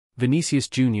Vinícius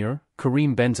Jr.,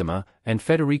 Karim Benzema, and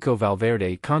Federico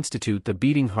Valverde constitute the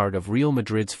beating heart of Real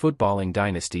Madrid's footballing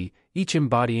dynasty, each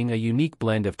embodying a unique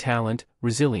blend of talent,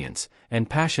 resilience, and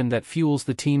passion that fuels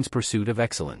the team's pursuit of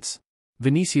excellence.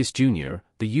 Vinícius Jr.,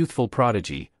 the youthful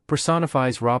prodigy,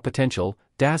 personifies raw potential,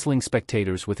 dazzling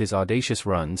spectators with his audacious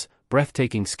runs,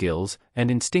 breathtaking skills,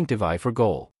 and instinctive eye for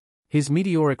goal. His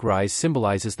meteoric rise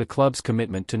symbolizes the club's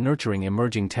commitment to nurturing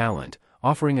emerging talent,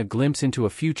 offering a glimpse into a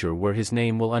future where his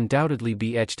name will undoubtedly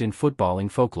be etched in footballing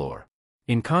folklore.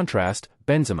 In contrast,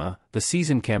 Benzema, the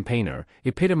seasoned campaigner,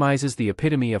 epitomizes the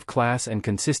epitome of class and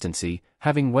consistency,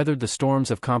 having weathered the storms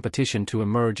of competition to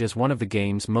emerge as one of the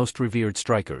game's most revered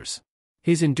strikers.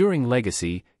 His enduring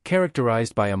legacy,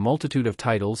 characterized by a multitude of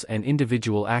titles and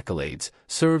individual accolades,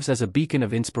 serves as a beacon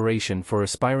of inspiration for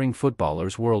aspiring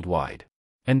footballers worldwide.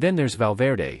 And then there's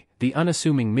Valverde, the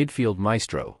unassuming midfield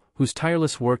maestro, whose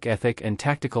tireless work ethic and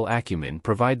tactical acumen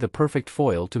provide the perfect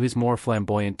foil to his more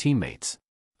flamboyant teammates.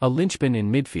 A linchpin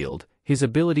in midfield, his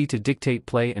ability to dictate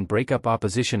play and break up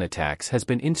opposition attacks has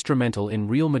been instrumental in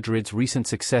Real Madrid's recent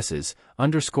successes,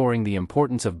 underscoring the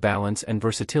importance of balance and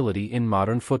versatility in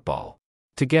modern football.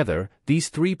 Together, these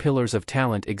three pillars of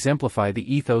talent exemplify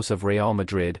the ethos of Real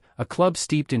Madrid, a club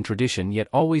steeped in tradition yet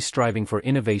always striving for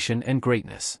innovation and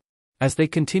greatness. As they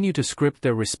continue to script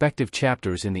their respective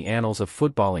chapters in the annals of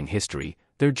footballing history,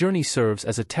 their journey serves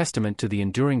as a testament to the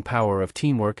enduring power of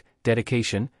teamwork,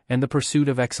 dedication, and the pursuit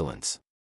of excellence.